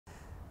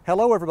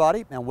Hello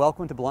everybody and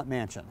welcome to Blount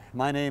Mansion.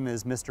 My name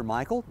is Mr.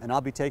 Michael and I'll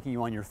be taking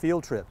you on your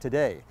field trip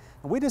today.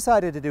 And we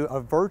decided to do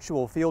a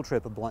virtual field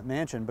trip of Blount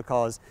Mansion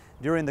because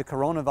during the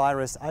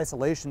coronavirus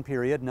isolation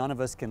period none of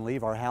us can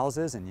leave our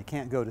houses and you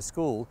can't go to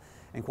school.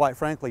 And quite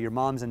frankly, your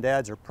moms and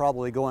dads are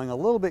probably going a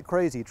little bit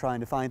crazy trying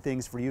to find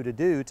things for you to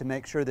do to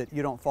make sure that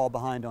you don't fall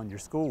behind on your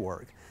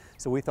schoolwork.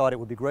 So we thought it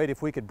would be great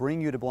if we could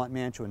bring you to Blount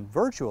Mansion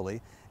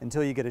virtually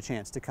until you get a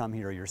chance to come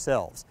here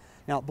yourselves.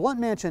 Now, Blount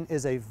Mansion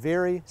is a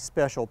very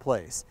special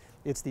place.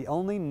 It's the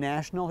only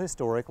National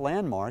Historic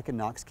Landmark in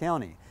Knox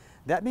County.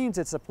 That means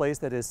it's a place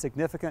that is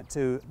significant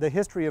to the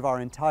history of our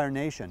entire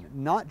nation,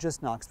 not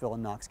just Knoxville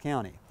and Knox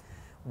County.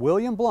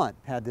 William Blount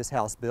had this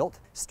house built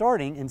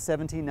starting in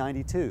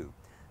 1792.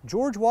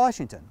 George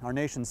Washington, our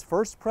nation's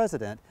first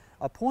president,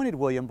 appointed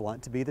William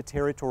Blount to be the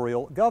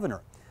territorial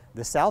governor.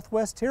 The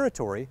Southwest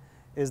Territory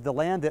is the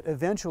land that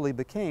eventually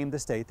became the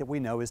state that we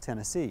know as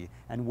Tennessee,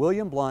 and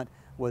William Blount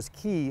was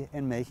key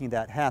in making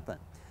that happen.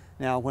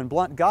 Now, when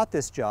Blount got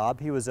this job,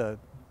 he was an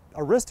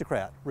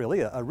aristocrat, really,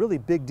 a really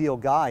big deal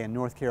guy in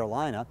North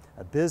Carolina,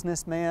 a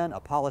businessman,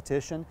 a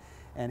politician,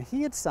 and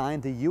he had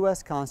signed the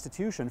U.S.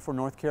 Constitution for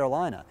North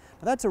Carolina.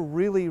 Now, that's a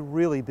really,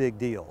 really big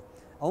deal.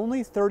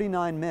 Only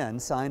 39 men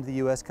signed the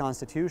U.S.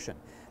 Constitution,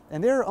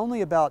 and there are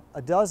only about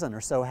a dozen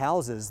or so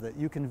houses that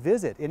you can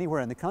visit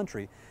anywhere in the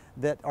country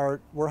that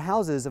were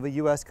houses of a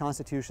U.S.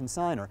 Constitution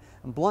signer,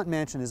 and Blount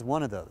Mansion is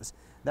one of those.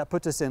 That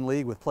puts us in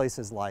league with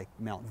places like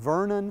Mount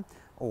Vernon,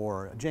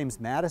 or James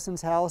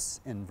Madison's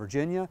house in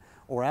Virginia,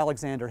 or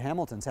Alexander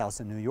Hamilton's house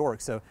in New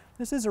York. So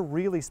this is a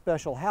really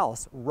special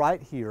house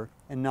right here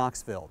in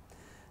Knoxville.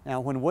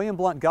 Now, when William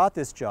Blount got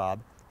this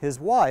job, his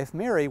wife,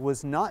 Mary,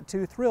 was not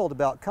too thrilled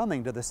about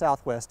coming to the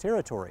Southwest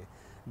Territory.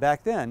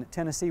 Back then,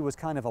 Tennessee was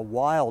kind of a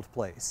wild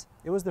place.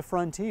 It was the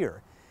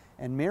frontier.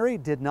 And Mary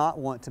did not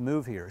want to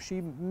move here.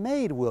 She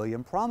made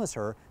William promise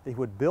her that he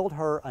would build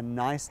her a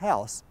nice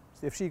house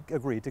if she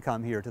agreed to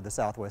come here to the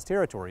Southwest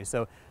Territory.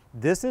 So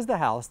this is the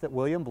house that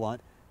William Blount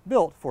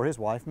built for his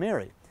wife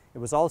Mary. It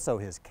was also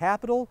his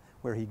capital,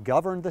 where he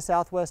governed the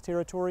Southwest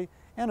Territory,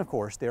 and of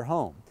course their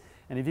home.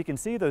 And if you can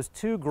see those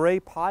two gray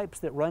pipes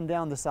that run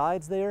down the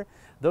sides there,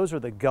 those are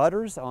the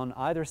gutters on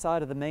either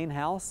side of the main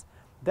house.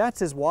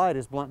 That's as wide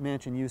as Blount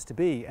Mansion used to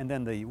be, and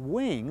then the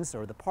wings,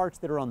 or the parts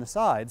that are on the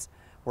sides,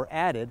 were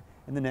added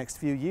in the next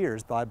few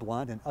years by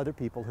Blount and other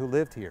people who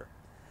lived here.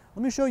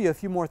 Let me show you a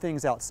few more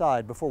things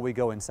outside before we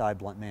go inside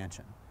Blount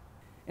Mansion.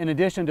 In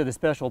addition to the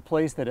special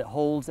place that it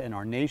holds in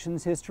our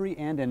nation's history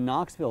and in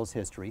Knoxville's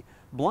history,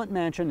 Blount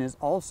Mansion is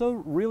also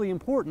really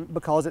important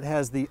because it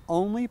has the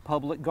only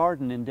public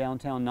garden in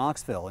downtown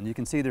Knoxville. And you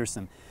can see there's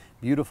some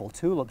beautiful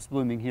tulips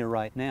blooming here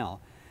right now.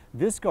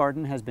 This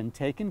garden has been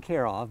taken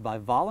care of by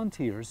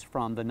volunteers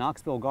from the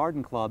Knoxville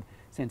Garden Club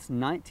since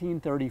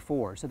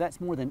 1934. So that's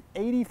more than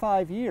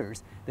 85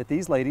 years that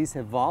these ladies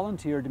have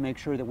volunteered to make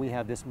sure that we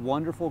have this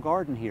wonderful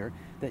garden here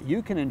that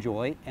you can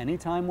enjoy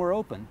anytime we're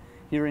open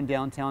here in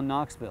downtown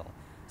Knoxville.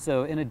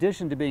 So in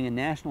addition to being a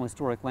National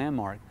Historic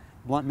Landmark,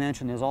 Blount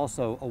Mansion is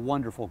also a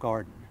wonderful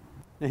garden.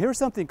 Now here's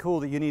something cool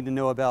that you need to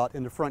know about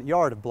in the front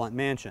yard of Blount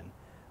Mansion.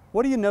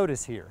 What do you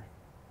notice here?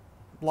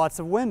 Lots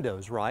of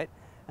windows, right?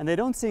 And they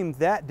don't seem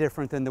that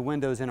different than the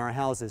windows in our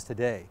houses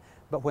today.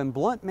 But when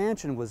Blount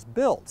Mansion was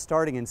built,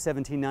 starting in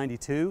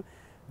 1792,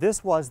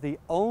 this was the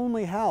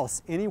only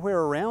house anywhere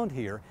around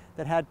here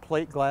that had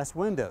plate glass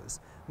windows.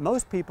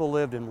 Most people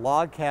lived in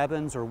log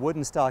cabins or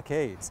wooden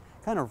stockades,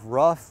 kind of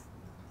rough,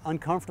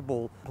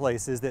 uncomfortable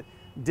places that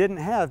didn't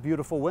have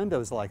beautiful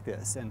windows like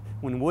this. And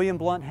when William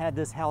Blount had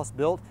this house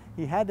built,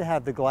 he had to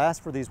have the glass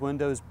for these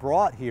windows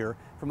brought here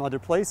from other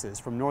places,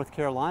 from North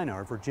Carolina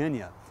or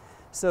Virginia.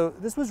 So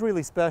this was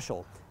really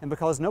special, and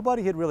because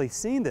nobody had really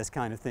seen this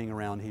kind of thing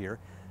around here,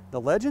 the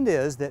legend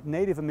is that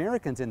Native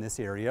Americans in this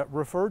area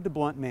referred to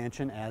Blount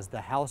Mansion as the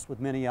house with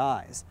many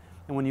eyes.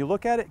 And when you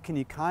look at it, can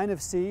you kind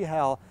of see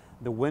how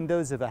the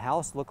windows of a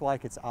house look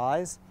like its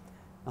eyes?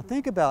 Now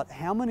think about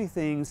how many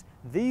things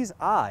these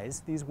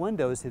eyes, these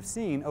windows, have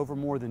seen over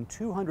more than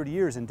 200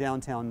 years in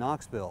downtown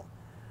Knoxville.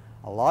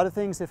 A lot of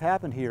things have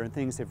happened here, and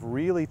things have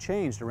really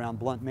changed around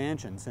Blount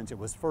Mansion since it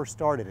was first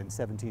started in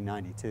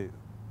 1792.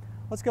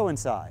 Let's go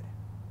inside.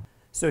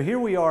 So here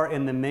we are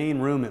in the main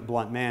room at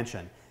Blount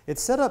Mansion.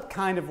 It's set up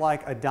kind of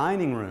like a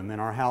dining room in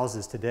our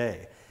houses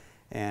today.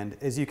 And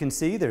as you can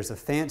see, there's a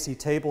fancy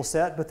table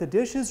set, but the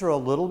dishes are a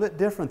little bit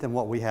different than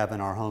what we have in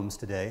our homes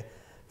today.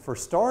 For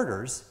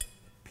starters,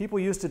 people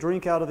used to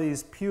drink out of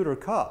these pewter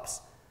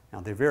cups.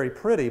 Now they're very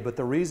pretty, but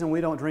the reason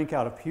we don't drink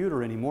out of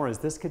pewter anymore is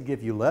this could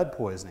give you lead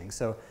poisoning.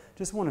 So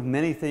just one of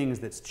many things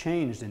that's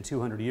changed in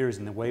 200 years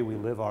in the way we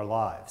live our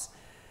lives.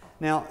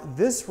 Now,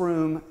 this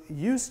room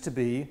used to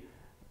be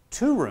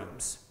two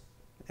rooms.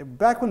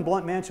 Back when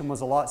Blount Mansion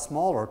was a lot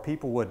smaller,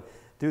 people would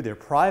do their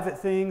private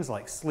things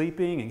like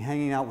sleeping and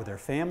hanging out with their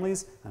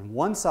families on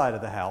one side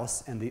of the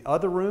house, and the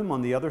other room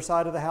on the other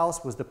side of the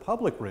house was the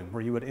public room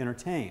where you would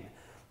entertain.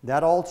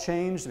 That all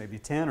changed maybe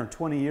 10 or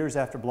 20 years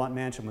after Blount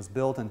Mansion was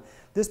built, and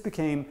this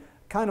became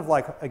kind of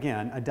like,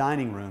 again, a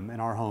dining room in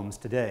our homes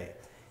today.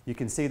 You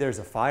can see there's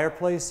a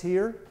fireplace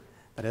here.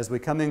 But as we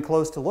come in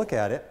close to look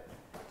at it,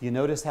 do you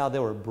notice how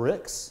there were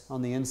bricks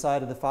on the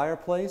inside of the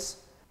fireplace?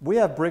 We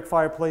have brick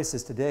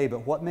fireplaces today,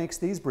 but what makes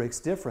these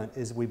bricks different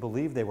is we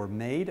believe they were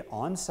made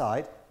on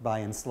site by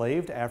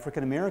enslaved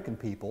African American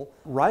people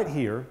right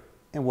here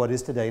in what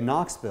is today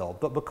Knoxville.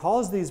 But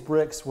because these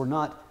bricks were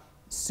not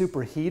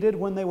superheated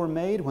when they were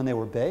made, when they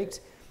were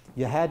baked,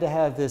 you had to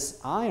have this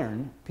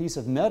iron piece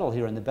of metal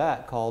here in the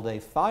back called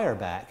a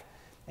fireback,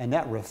 and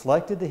that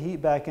reflected the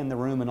heat back in the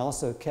room and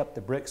also kept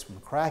the bricks from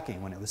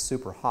cracking when it was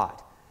super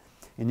hot.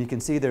 And you can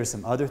see there's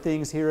some other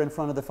things here in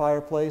front of the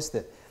fireplace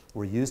that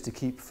were used to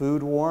keep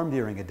food warm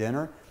during a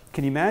dinner.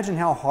 Can you imagine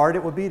how hard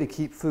it would be to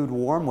keep food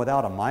warm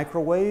without a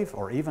microwave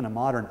or even a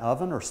modern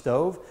oven or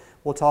stove?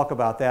 We'll talk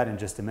about that in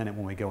just a minute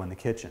when we go in the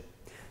kitchen.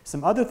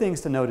 Some other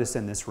things to notice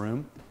in this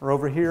room are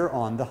over here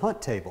on the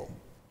hunt table.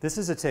 This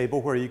is a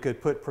table where you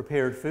could put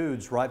prepared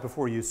foods right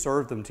before you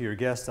serve them to your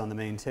guests on the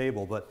main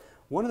table. But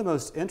one of the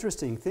most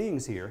interesting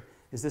things here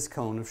is this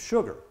cone of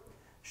sugar.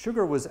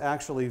 Sugar was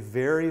actually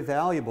very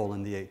valuable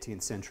in the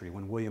 18th century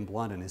when William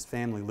Blount and his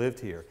family lived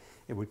here.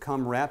 It would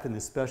come wrapped in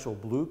this special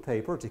blue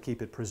paper to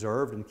keep it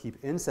preserved and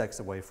keep insects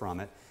away from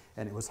it.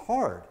 And it was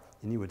hard,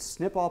 and you would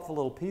snip off a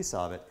little piece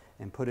of it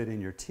and put it in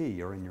your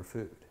tea or in your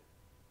food.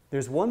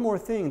 There's one more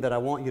thing that I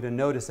want you to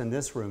notice in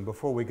this room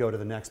before we go to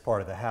the next part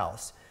of the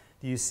house.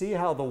 Do you see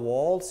how the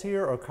walls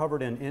here are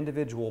covered in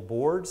individual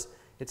boards?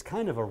 It's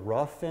kind of a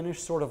rough finish,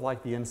 sort of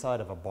like the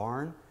inside of a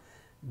barn.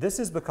 This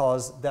is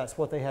because that's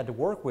what they had to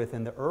work with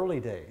in the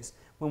early days.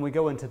 When we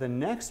go into the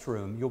next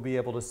room, you'll be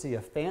able to see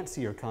a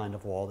fancier kind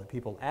of wall that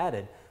people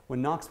added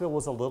when Knoxville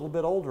was a little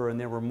bit older and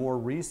there were more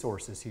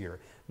resources here,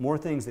 more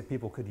things that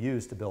people could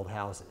use to build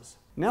houses.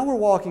 Now we're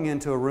walking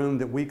into a room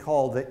that we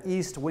call the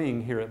East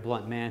Wing here at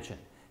Blount Mansion.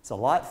 It's a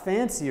lot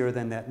fancier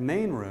than that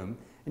main room,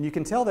 and you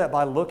can tell that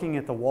by looking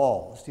at the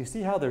walls. Do you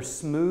see how they're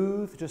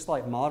smooth, just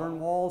like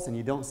modern walls, and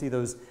you don't see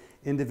those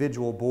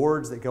individual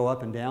boards that go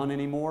up and down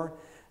anymore?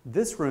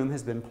 This room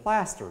has been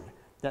plastered.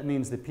 That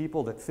means the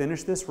people that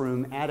finished this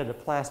room added a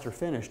plaster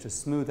finish to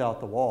smooth out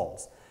the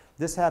walls.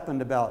 This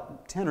happened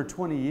about 10 or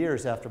 20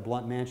 years after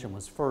Blount Mansion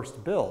was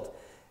first built.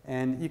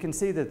 And you can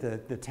see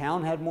that the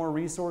town had more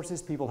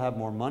resources, people have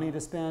more money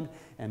to spend,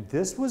 and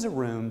this was a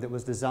room that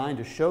was designed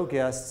to show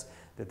guests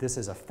that this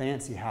is a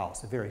fancy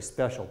house, a very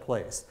special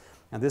place.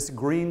 Now this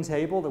green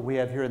table that we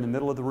have here in the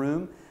middle of the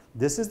room,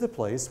 this is the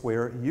place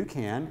where you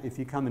can, if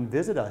you come and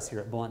visit us here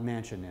at Blount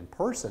Mansion in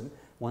person,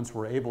 once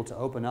we're able to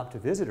open up to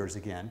visitors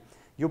again,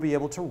 you'll be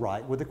able to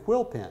write with a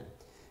quill pen.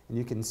 And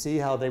you can see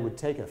how they would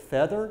take a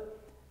feather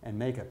and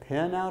make a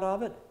pen out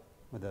of it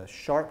with a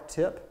sharp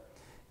tip.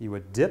 You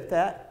would dip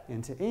that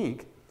into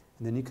ink,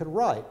 and then you could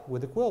write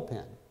with a quill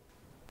pen.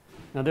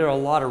 Now there are a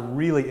lot of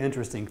really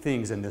interesting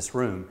things in this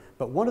room,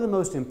 but one of the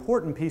most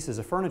important pieces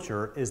of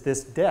furniture is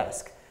this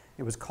desk.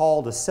 It was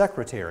called a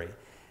secretary,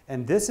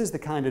 and this is the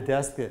kind of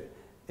desk that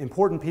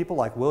important people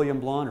like William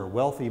Blount or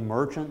wealthy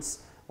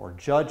merchants or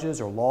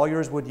judges or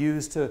lawyers would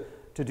use to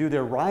do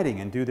their writing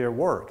and do their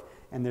work.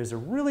 And there's a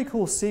really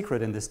cool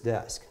secret in this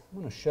desk. I'm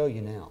going to show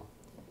you now.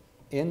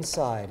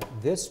 Inside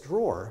this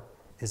drawer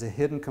is a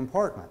hidden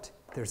compartment.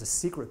 There's a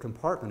secret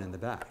compartment in the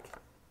back.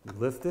 You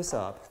lift this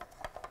up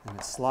and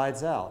it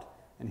slides out,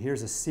 and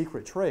here's a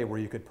secret tray where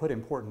you could put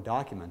important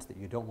documents that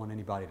you don't want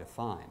anybody to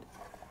find.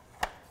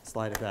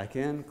 Slide it back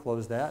in,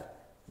 close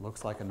that,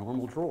 looks like a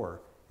normal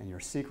drawer, and your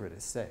secret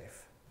is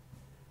safe.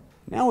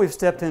 Now we've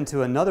stepped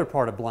into another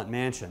part of Blount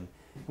Mansion,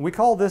 and we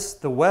call this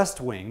the West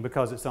Wing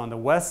because it's on the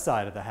west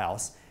side of the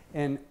house.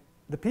 And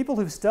the people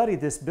who've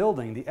studied this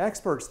building, the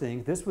experts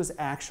think this was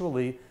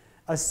actually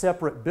a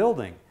separate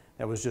building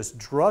that was just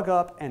drug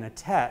up and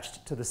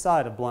attached to the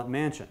side of Blount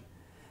Mansion.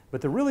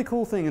 But the really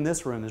cool thing in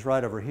this room is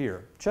right over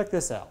here. Check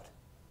this out.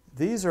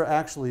 These are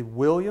actually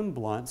William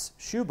Blount's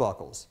shoe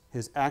buckles,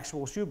 his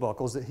actual shoe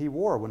buckles that he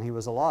wore when he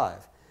was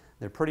alive.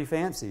 They're pretty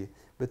fancy,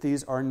 but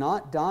these are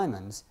not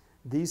diamonds.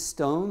 These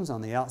stones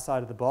on the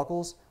outside of the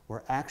buckles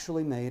were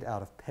actually made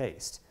out of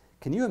paste.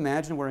 Can you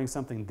imagine wearing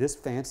something this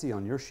fancy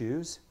on your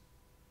shoes?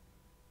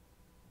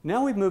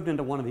 Now we've moved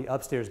into one of the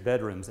upstairs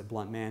bedrooms at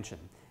Blount Mansion,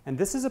 and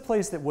this is a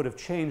place that would have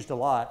changed a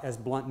lot as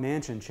Blount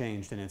Mansion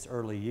changed in its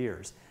early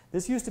years.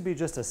 This used to be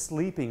just a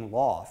sleeping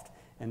loft,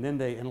 and then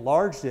they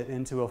enlarged it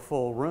into a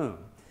full room.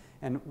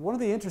 And one of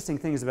the interesting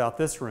things about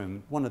this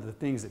room, one of the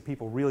things that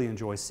people really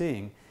enjoy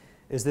seeing,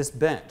 is this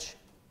bench.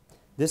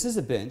 This is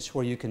a bench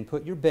where you can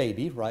put your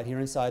baby right here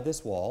inside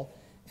this wall,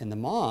 and the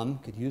mom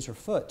could use her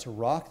foot to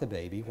rock the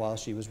baby while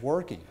she was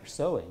working or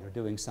sewing or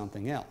doing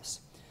something else.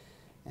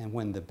 And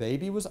when the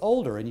baby was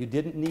older and you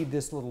didn't need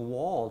this little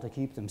wall to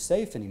keep them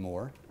safe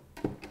anymore,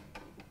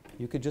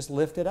 you could just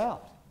lift it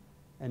out.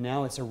 And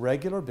now it's a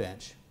regular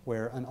bench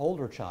where an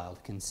older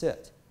child can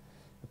sit.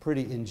 A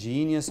pretty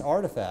ingenious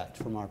artifact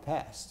from our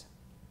past.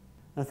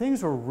 Now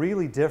things were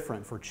really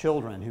different for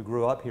children who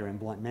grew up here in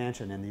Blount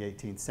Mansion in the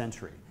 18th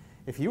century.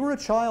 If you were a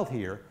child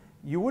here,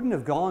 you wouldn't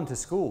have gone to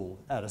school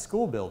at a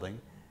school building.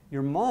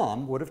 Your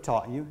mom would have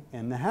taught you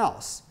in the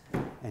house.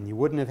 And you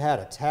wouldn't have had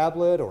a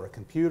tablet or a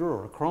computer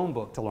or a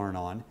Chromebook to learn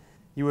on.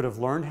 You would have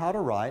learned how to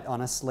write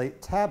on a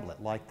slate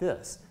tablet like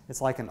this.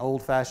 It's like an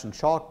old-fashioned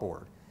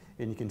chalkboard.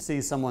 And you can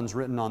see someone's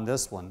written on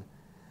this one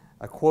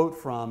a quote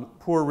from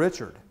Poor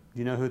Richard. Do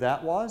you know who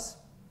that was?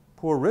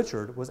 Poor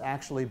Richard was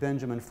actually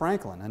Benjamin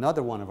Franklin,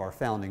 another one of our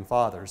founding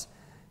fathers.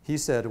 He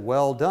said,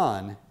 "Well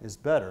done is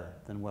better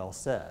than well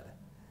said."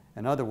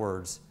 In other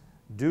words,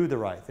 do the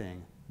right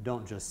thing,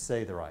 don't just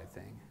say the right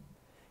thing.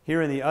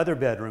 Here in the other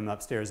bedroom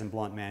upstairs in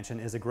Blount Mansion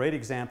is a great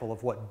example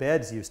of what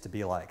beds used to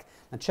be like.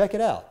 Now check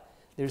it out.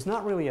 There's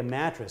not really a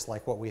mattress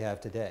like what we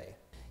have today.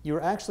 You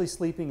were actually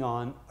sleeping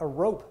on a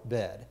rope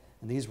bed,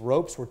 and these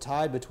ropes were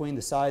tied between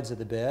the sides of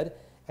the bed.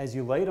 As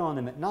you laid on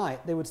them at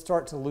night, they would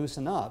start to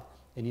loosen up,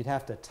 and you'd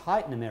have to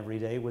tighten them every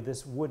day with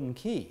this wooden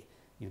key.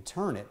 You'd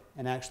turn it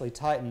and actually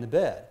tighten the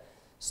bed.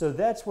 So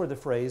that's where the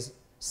phrase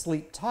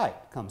sleep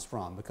tight comes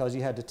from, because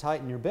you had to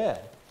tighten your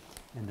bed.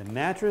 And the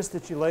mattress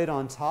that you laid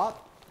on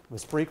top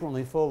was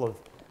frequently full of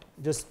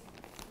just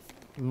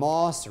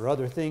moss or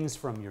other things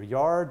from your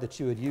yard that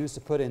you would use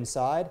to put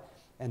inside,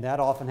 and that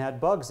often had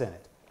bugs in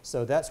it.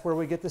 So that's where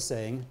we get the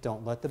saying,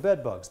 don't let the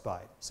bed bugs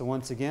bite. So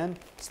once again,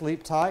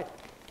 sleep tight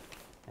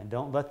and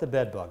don't let the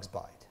bed bugs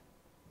bite.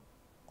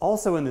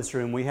 Also in this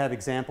room we have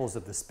examples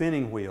of the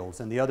spinning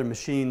wheels and the other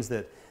machines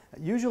that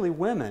usually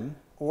women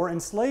or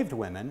enslaved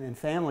women in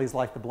families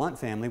like the Blount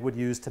family would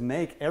use to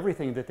make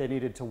everything that they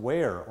needed to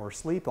wear or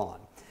sleep on.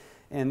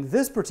 And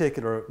this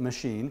particular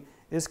machine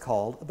is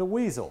called the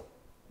weasel.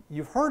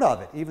 You've heard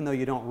of it, even though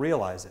you don't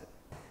realize it.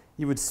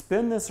 You would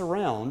spin this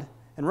around,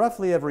 and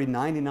roughly every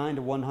 99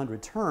 to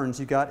 100 turns,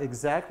 you got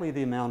exactly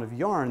the amount of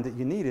yarn that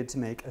you needed to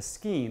make a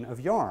skein of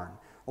yarn,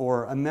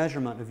 or a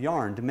measurement of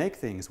yarn to make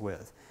things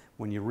with.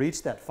 When you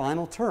reach that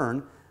final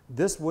turn,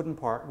 this wooden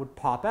part would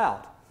pop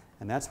out,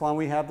 and that's why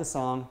we have the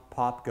song,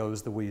 "Pop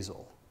Goes the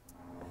Weasel."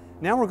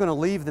 Now we're going to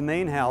leave the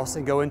main house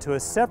and go into a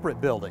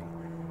separate building.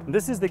 And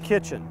this is the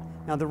kitchen.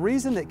 Now the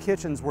reason that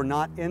kitchens were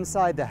not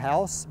inside the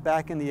house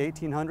back in the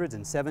 1800s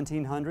and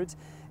 1700s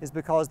is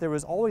because there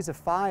was always a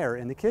fire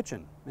in the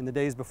kitchen in the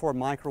days before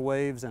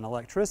microwaves and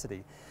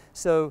electricity.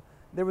 So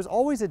there was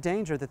always a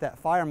danger that that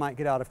fire might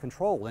get out of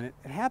control, and it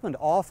happened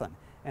often,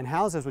 and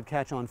houses would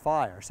catch on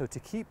fire. So to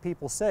keep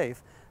people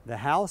safe, the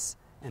house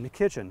and the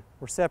kitchen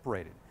were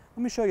separated.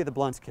 Let me show you the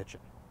Blount's kitchen.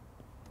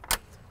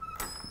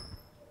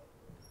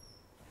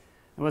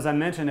 And as I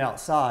mentioned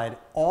outside,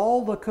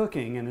 all the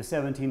cooking in the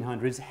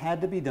 1700s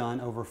had to be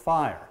done over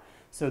fire.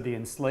 So the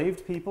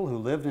enslaved people who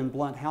lived in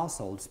Blount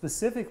households,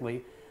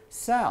 specifically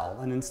Sal,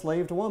 an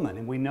enslaved woman,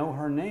 and we know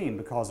her name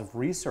because of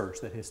research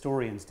that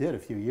historians did a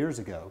few years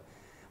ago.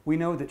 We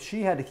know that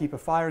she had to keep a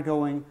fire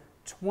going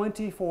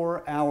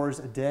 24 hours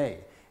a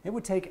day. It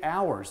would take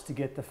hours to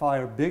get the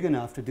fire big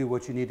enough to do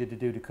what you needed to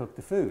do to cook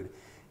the food.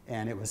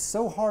 And it was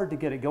so hard to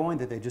get it going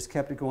that they just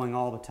kept it going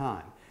all the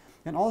time.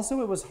 And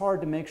also it was hard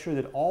to make sure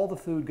that all the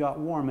food got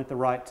warm at the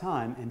right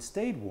time and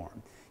stayed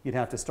warm. You'd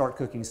have to start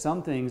cooking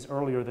some things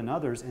earlier than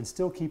others and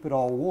still keep it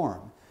all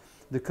warm.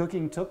 The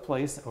cooking took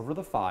place over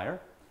the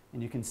fire,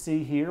 and you can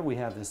see here we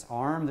have this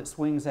arm that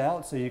swings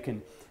out so you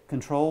can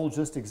control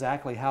just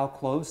exactly how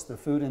close the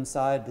food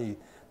inside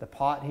the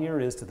pot here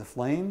is to the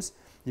flames.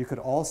 You could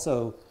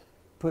also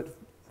put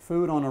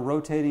food on a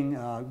rotating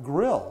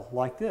grill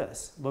like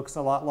this. Looks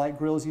a lot like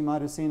grills you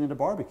might have seen at a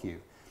barbecue.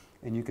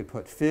 And you could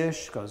put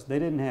fish, because they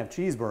didn't have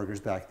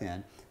cheeseburgers back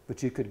then,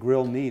 but you could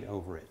grill meat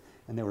over it.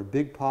 And there were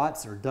big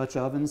pots or Dutch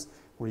ovens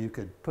where you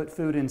could put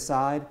food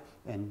inside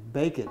and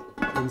bake it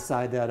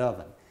inside that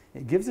oven.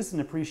 It gives us an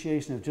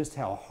appreciation of just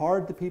how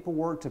hard the people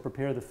worked to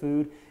prepare the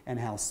food and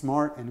how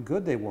smart and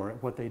good they were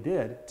at what they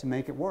did to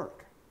make it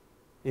work.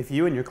 If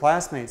you and your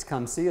classmates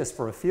come see us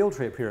for a field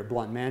trip here at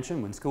Blount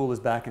Mansion when school is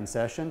back in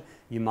session,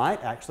 you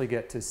might actually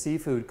get to see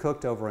food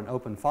cooked over an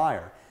open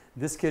fire.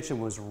 This kitchen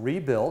was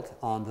rebuilt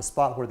on the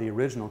spot where the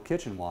original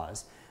kitchen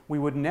was. We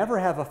would never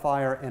have a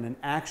fire in an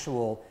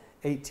actual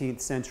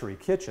 18th century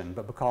kitchen,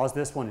 but because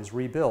this one is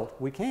rebuilt,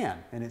 we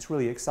can. And it's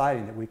really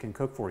exciting that we can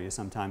cook for you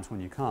sometimes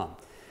when you come.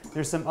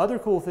 There's some other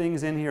cool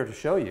things in here to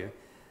show you.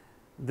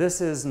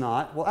 This is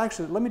not, well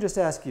actually, let me just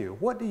ask you,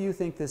 what do you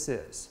think this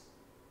is?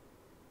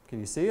 Can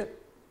you see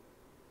it?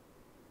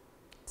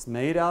 It's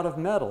made out of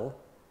metal.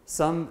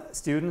 Some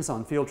students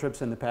on field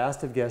trips in the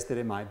past have guessed that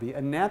it might be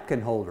a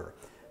napkin holder.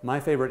 My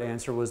favorite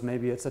answer was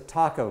maybe it's a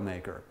taco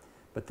maker,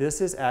 but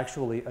this is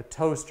actually a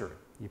toaster.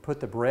 You put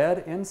the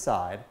bread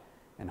inside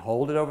and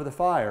hold it over the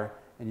fire,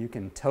 and you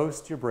can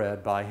toast your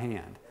bread by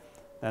hand.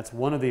 That's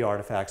one of the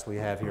artifacts we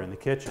have here in the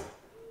kitchen.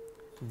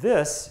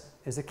 This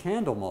is a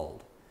candle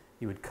mold.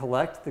 You would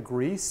collect the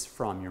grease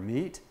from your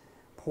meat,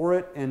 pour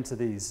it into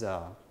these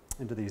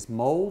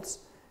molds,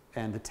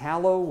 and the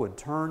tallow would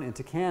turn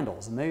into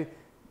candles. And they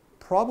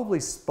probably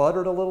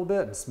sputtered a little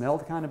bit and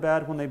smelled kind of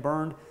bad when they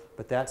burned,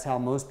 but that's how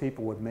most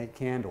people would make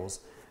candles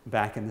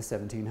back in the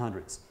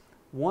 1700s.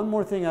 One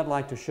more thing I'd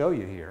like to show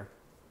you here.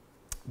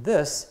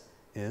 This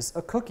is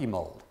a cookie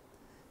mold.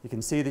 You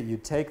can see that you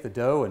take the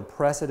dough and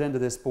press it into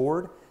this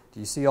board. Do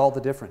you see all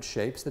the different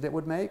shapes that it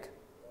would make?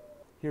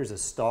 Here's a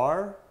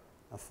star,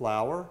 a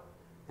flower,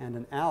 and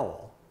an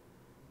owl.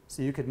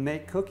 So you could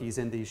make cookies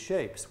in these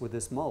shapes with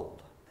this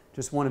mold.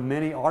 Just one of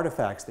many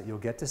artifacts that you'll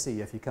get to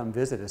see if you come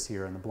visit us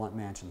here in the Blount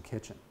Mansion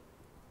kitchen.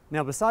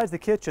 Now, besides the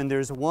kitchen,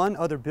 there's one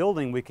other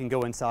building we can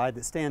go inside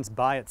that stands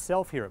by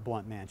itself here at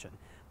Blount Mansion.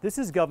 This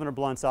is Governor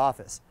Blount's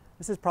office.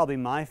 This is probably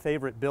my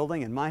favorite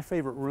building and my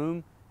favorite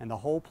room and the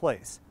whole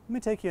place. Let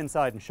me take you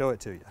inside and show it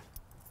to you.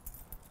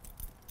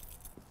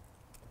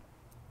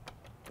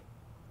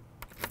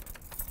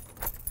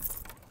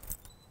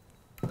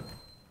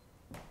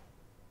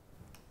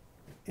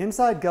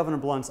 Inside Governor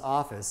Blount's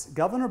office,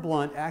 Governor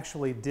Blount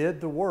actually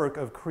did the work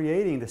of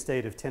creating the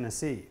state of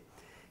Tennessee.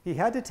 He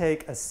had to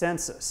take a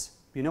census.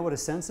 You know what a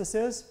census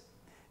is?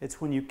 It's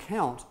when you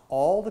count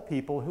all the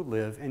people who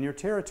live in your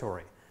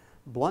territory.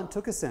 Blount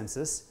took a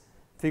census,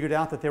 figured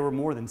out that there were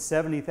more than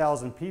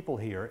 70,000 people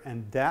here,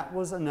 and that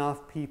was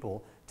enough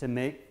people to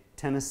make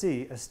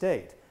Tennessee a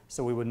state.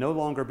 So we would no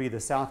longer be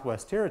the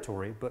Southwest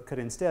Territory, but could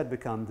instead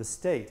become the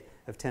state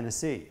of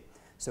Tennessee.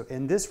 So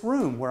in this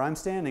room where I'm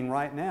standing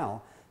right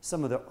now,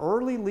 some of the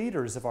early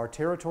leaders of our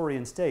territory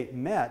and state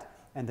met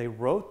and they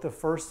wrote the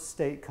first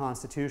state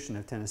constitution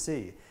of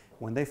Tennessee.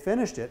 When they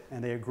finished it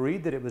and they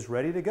agreed that it was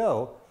ready to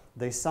go,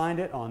 they signed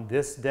it on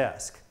this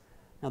desk.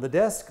 Now the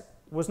desk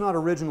was not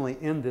originally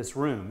in this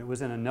room. It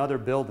was in another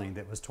building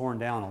that was torn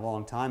down a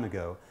long time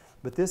ago.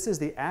 But this is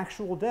the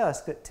actual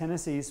desk that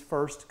Tennessee's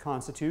first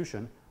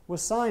constitution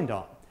was signed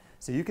on.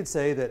 So you could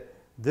say that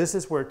this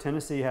is where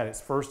Tennessee had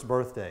its first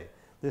birthday.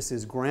 This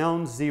is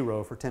ground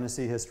zero for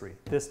Tennessee history,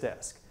 this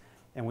desk.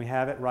 And we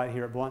have it right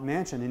here at Blount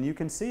Mansion, and you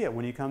can see it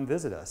when you come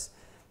visit us.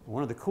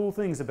 One of the cool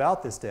things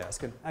about this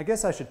desk, and I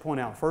guess I should point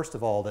out first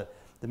of all that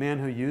the man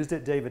who used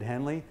it, David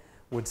Henley,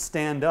 would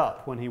stand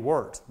up when he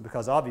worked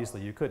because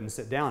obviously you couldn't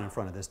sit down in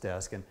front of this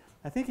desk, and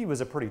I think he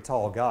was a pretty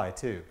tall guy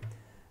too.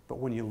 But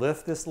when you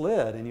lift this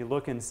lid and you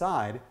look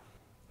inside,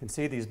 you can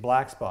see these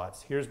black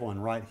spots. Here's one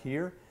right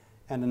here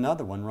and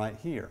another one right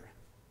here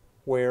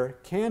where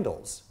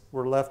candles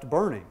were left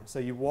burning. So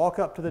you walk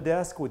up to the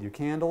desk with your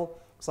candle.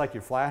 It's like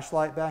your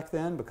flashlight back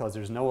then because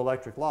there's no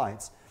electric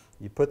lights.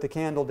 You put the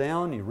candle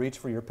down, you reach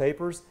for your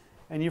papers,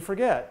 and you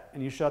forget,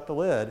 and you shut the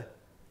lid.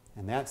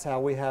 And that's how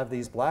we have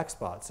these black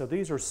spots. So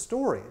these are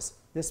stories.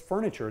 This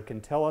furniture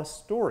can tell us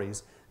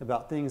stories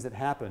about things that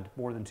happened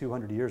more than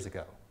 200 years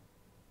ago.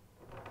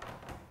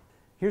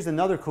 Here's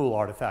another cool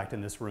artifact in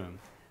this room.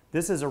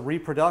 This is a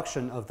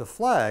reproduction of the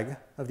flag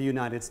of the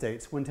United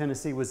States when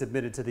Tennessee was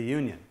admitted to the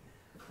Union.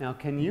 Now,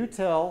 can you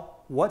tell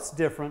what's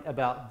different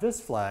about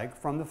this flag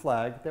from the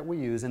flag that we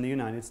use in the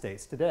United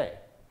States today?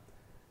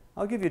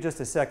 I'll give you just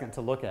a second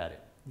to look at it.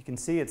 You can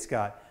see it's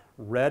got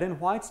red and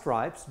white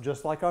stripes,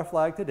 just like our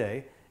flag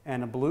today,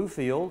 and a blue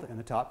field in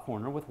the top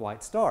corner with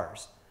white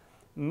stars.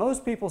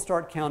 Most people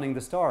start counting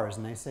the stars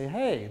and they say,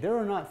 hey, there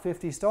are not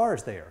 50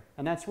 stars there.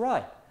 And that's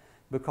right,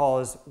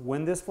 because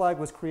when this flag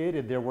was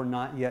created, there were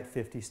not yet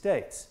 50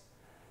 states.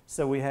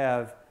 So we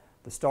have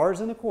the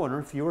stars in the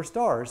corner, fewer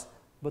stars,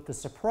 but the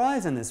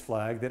surprise in this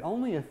flag that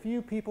only a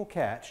few people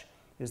catch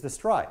is the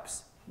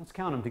stripes. Let's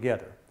count them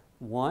together.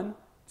 1,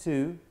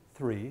 2,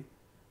 3,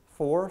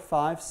 4,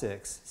 5,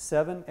 6,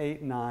 7,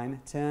 8,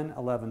 9, 10,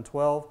 11,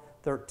 12,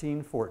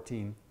 13,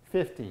 14,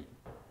 15.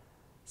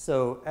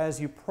 So as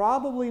you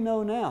probably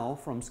know now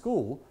from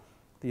school,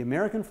 the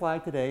American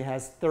flag today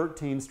has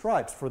 13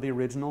 stripes for the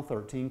original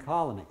 13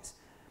 colonies.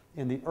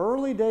 In the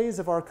early days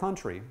of our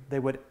country, they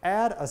would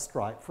add a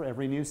stripe for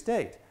every new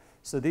state.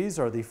 So these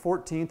are the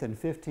 14th and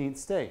 15th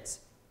states.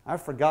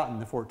 I've forgotten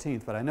the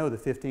 14th, but I know the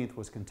 15th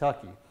was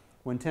Kentucky.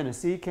 When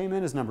Tennessee came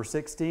in as number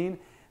 16,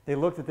 they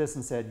looked at this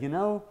and said, you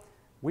know,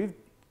 we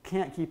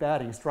can't keep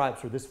adding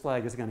stripes or this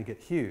flag is going to get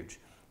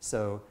huge.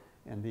 So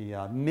in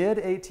the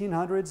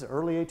mid-1800s,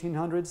 early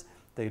 1800s,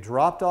 they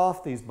dropped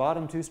off these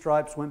bottom two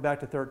stripes, went back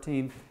to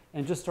 13,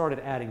 and just started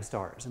adding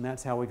stars. And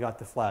that's how we got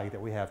the flag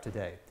that we have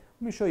today.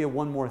 Let me show you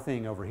one more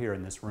thing over here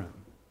in this room.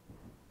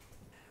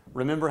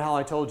 Remember how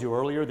I told you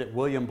earlier that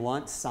William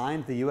Blount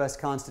signed the U.S.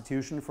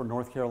 Constitution for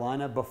North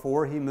Carolina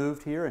before he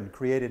moved here and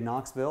created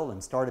Knoxville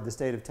and started the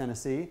state of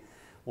Tennessee?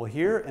 Well,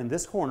 here in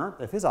this corner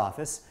of his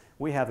office,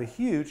 we have a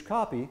huge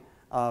copy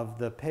of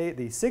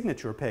the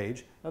signature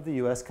page of the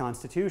U.S.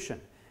 Constitution.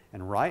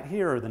 And right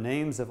here are the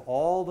names of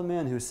all the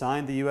men who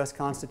signed the U.S.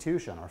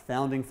 Constitution, our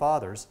founding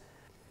fathers.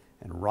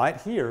 And right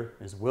here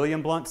is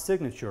William Blount's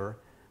signature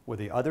with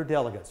the other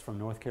delegates from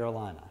North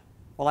Carolina.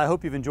 Well, I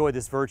hope you've enjoyed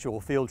this virtual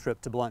field trip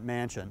to Blount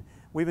Mansion.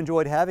 We've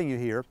enjoyed having you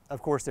here.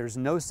 Of course, there's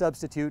no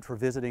substitute for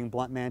visiting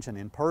Blount Mansion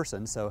in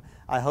person, so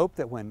I hope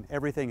that when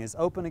everything is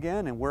open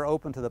again and we're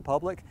open to the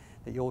public,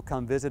 that you'll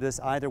come visit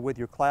us either with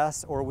your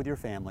class or with your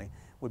family.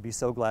 We'd be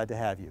so glad to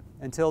have you.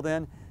 Until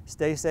then,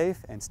 stay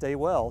safe and stay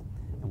well,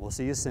 and we'll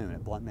see you soon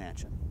at Blount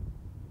Mansion.